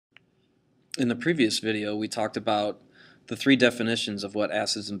In the previous video, we talked about the three definitions of what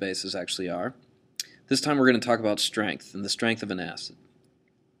acids and bases actually are. This time we're going to talk about strength and the strength of an acid.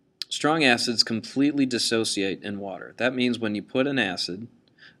 Strong acids completely dissociate in water. That means when you put an acid,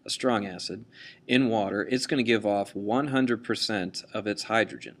 a strong acid, in water, it's going to give off 100% of its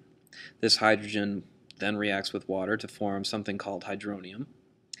hydrogen. This hydrogen then reacts with water to form something called hydronium,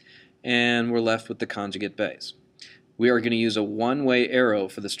 and we're left with the conjugate base. We are going to use a one-way arrow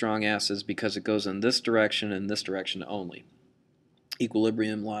for the strong acids because it goes in this direction and this direction only.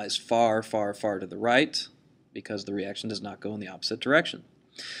 Equilibrium lies far, far, far to the right because the reaction does not go in the opposite direction.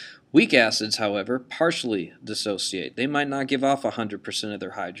 Weak acids, however, partially dissociate. They might not give off 100% of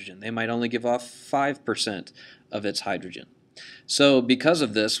their hydrogen. They might only give off 5% of its hydrogen. So because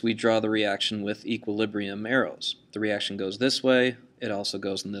of this, we draw the reaction with equilibrium arrows. The reaction goes this way. It also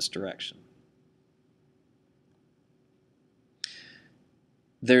goes in this direction.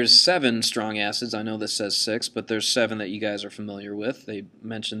 There's 7 strong acids. I know this says 6, but there's 7 that you guys are familiar with. They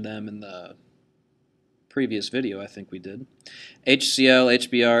mentioned them in the previous video, I think we did. HCl,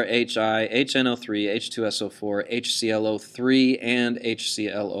 HBr, HI, HNO3, H2SO4, HClO3, and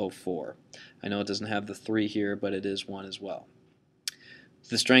HClO4. I know it doesn't have the 3 here, but it is 1 as well.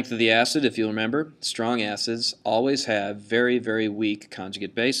 The strength of the acid, if you'll remember, strong acids always have very, very weak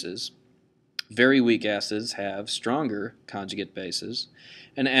conjugate bases. Very weak acids have stronger conjugate bases,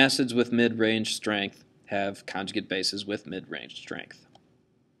 and acids with mid-range strength have conjugate bases with mid-range strength.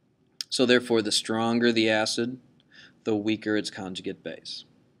 So therefore, the stronger the acid, the weaker its conjugate base.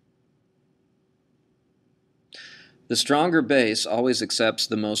 The stronger base always accepts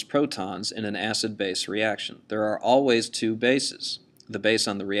the most protons in an acid-base reaction. There are always 2 bases, the base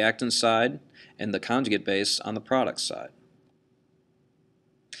on the reactant side and the conjugate base on the product side.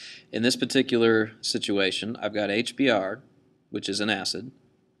 In this particular situation, I've got HBr, which is an acid,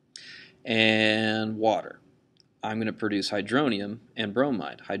 and water. I'm going to produce hydronium and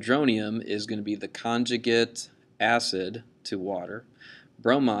bromide. Hydronium is going to be the conjugate acid to water.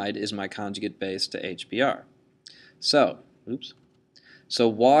 Bromide is my conjugate base to HBr. So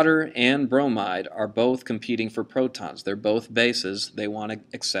water and bromide are both competing for protons. They're both bases. They want to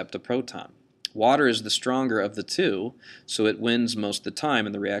accept a proton. Water is the stronger of the 2, so it wins most of the time,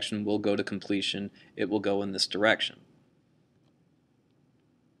 and the reaction will go to completion. It will go in this direction.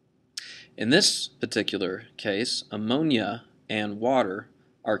 In this particular case, ammonia and water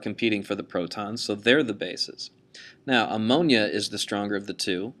are competing for the protons, so they're the bases. Now, ammonia is the stronger of the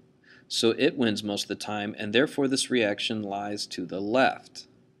 2, so it wins most of the time, and therefore this reaction lies to the left.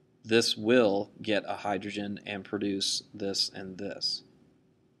 This will get a hydrogen and produce this and this.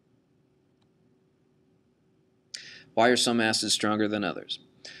 Why are some acids stronger than others?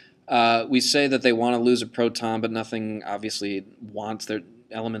 We say that they want to lose a proton, but nothing obviously wants. Their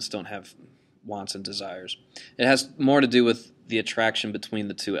elements don't have wants and desires. It has more to do with the attraction between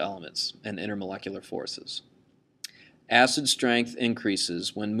the 2 elements and intermolecular forces. Acid strength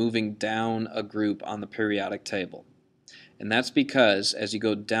increases when moving down a group on the periodic table. And that's because as you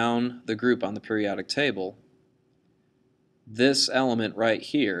go down the group on the periodic table, this element right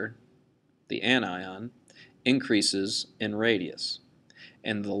here, the anion, increases in radius.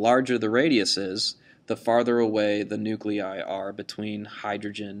 And the larger the radius is, the farther away the nuclei are between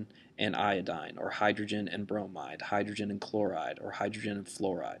hydrogen and iodine, or hydrogen and bromide, hydrogen and chloride, or hydrogen and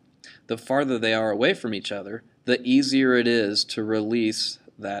fluoride. The farther they are away from each other, the easier it is to release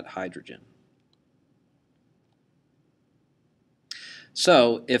that hydrogen.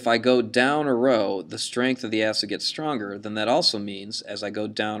 So if I go down a row, the strength of the acid gets stronger, then that also means as I go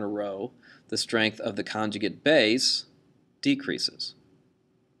down a row, the strength of the conjugate base decreases.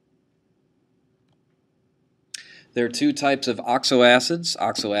 There are 2 types of oxoacids.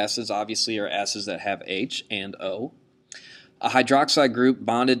 Oxoacids obviously are acids that have H and O. A hydroxide group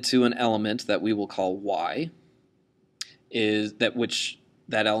bonded to an element that we will call Y is that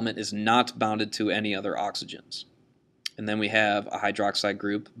element is not bonded to any other oxygens. And then we have a hydroxide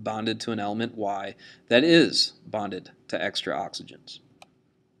group bonded to an element Y that is bonded to extra oxygens.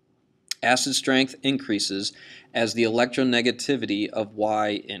 Acid strength increases as the electronegativity of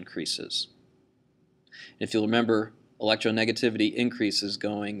Y increases. If you'll remember, electronegativity increases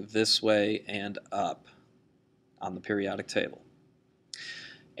going this way and up on the periodic table.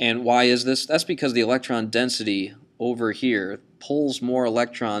 And why is this? That's because the electron density over here pulls more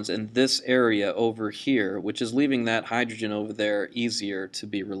electrons in this area over here, which is leaving that hydrogen over there easier to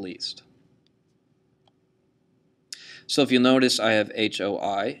be released. So if you notice, I have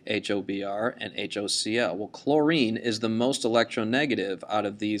HOI, HOBr, and HOCl. Well, chlorine is the most electronegative out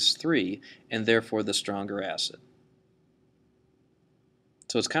of these 3, and therefore the stronger acid.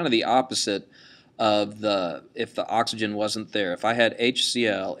 So it's kind of the opposite of if the oxygen wasn't there. If I had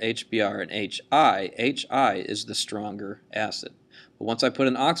HCl, HBr, and HI is the stronger acid. But once I put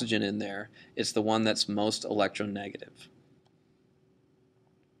an oxygen in there, it's the one that's most electronegative.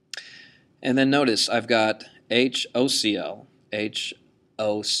 And then notice I've got HOCl,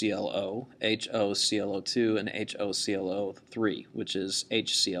 HOClO, HOClO2, and HOClO3, which is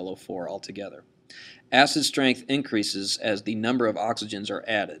HClO4 altogether. Acid strength increases as the number of oxygens are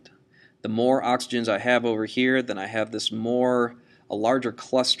added. The more oxygens I have over here, then I have a larger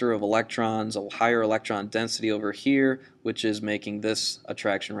cluster of electrons, a higher electron density over here, which is making this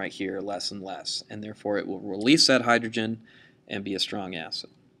attraction right here less and less, and therefore it will release that hydrogen and be a strong acid.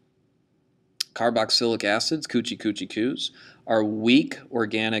 Carboxylic acids, coochie-coochie-coos, are weak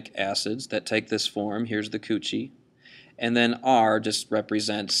organic acids that take this form. Here's the coochie. And then R just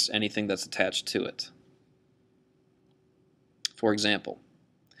represents anything that's attached to it. For example,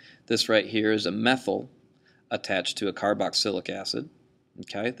 this right here is a methyl attached to a carboxylic acid.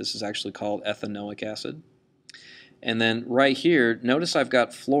 Okay, this is actually called ethanoic acid. And then right here, notice I've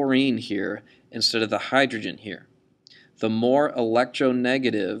got fluorine here instead of the hydrogen here. The more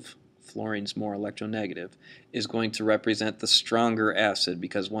electronegative, fluorine's more electronegative, is going to represent the stronger acid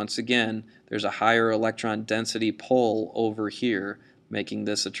because once again, there's a higher electron density pull over here, making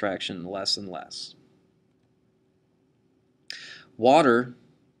this attraction less and less. Water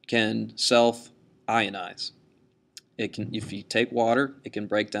can self-ionize. If you take water, it can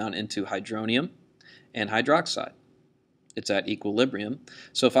break down into hydronium and hydroxide. It's at equilibrium.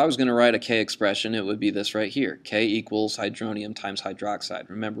 So if I was going to write a K expression, it would be this right here. K equals hydronium times hydroxide.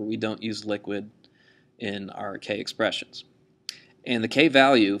 Remember, we don't use liquid in our K expressions. And the K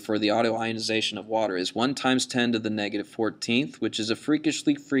value for the autoionization of water is 1 times 10 to the negative 14th, which is a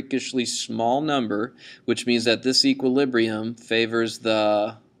freakishly small number, which means that this equilibrium favors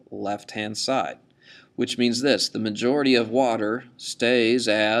the left-hand side, which means this: the majority of water stays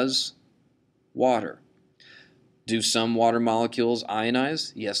as water. Do some water molecules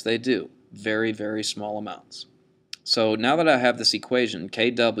ionize? Yes, they do. Very, very small amounts. So now that I have this equation,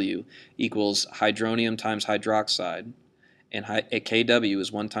 Kw equals hydronium times hydroxide, and Kw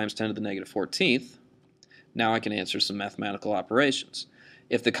is 1 times 10 to the negative 14th, now I can answer some mathematical operations.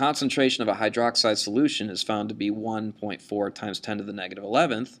 If the concentration of a hydroxide solution is found to be 1.4 times 10 to the negative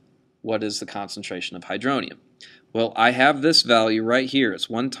 11th, what is the concentration of hydronium? Well, I have this value right here. It's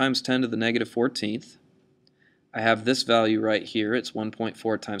 1 times 10 to the negative 14th. I have this value right here. It's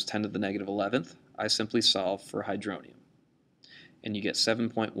 1.4 times 10 to the negative 11th. I simply solve for hydronium. And you get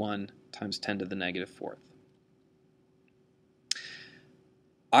 7.1 times 10 to the negative 4th.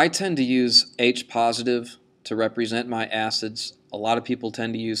 I tend to use H positive to represent my acids. A lot of people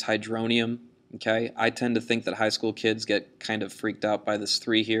tend to use hydronium. Okay, I tend to think that high school kids get kind of freaked out by this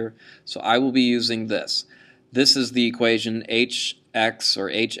 3 here. So I will be using this. This is the equation HX or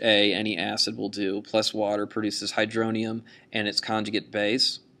HA, any acid will do, plus water produces hydronium and its conjugate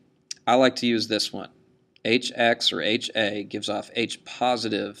base. I like to use this one. HX or HA gives off H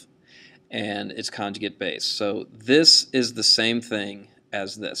positive and its conjugate base. So this is the same thing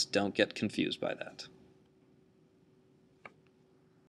as this. Don't get confused by that.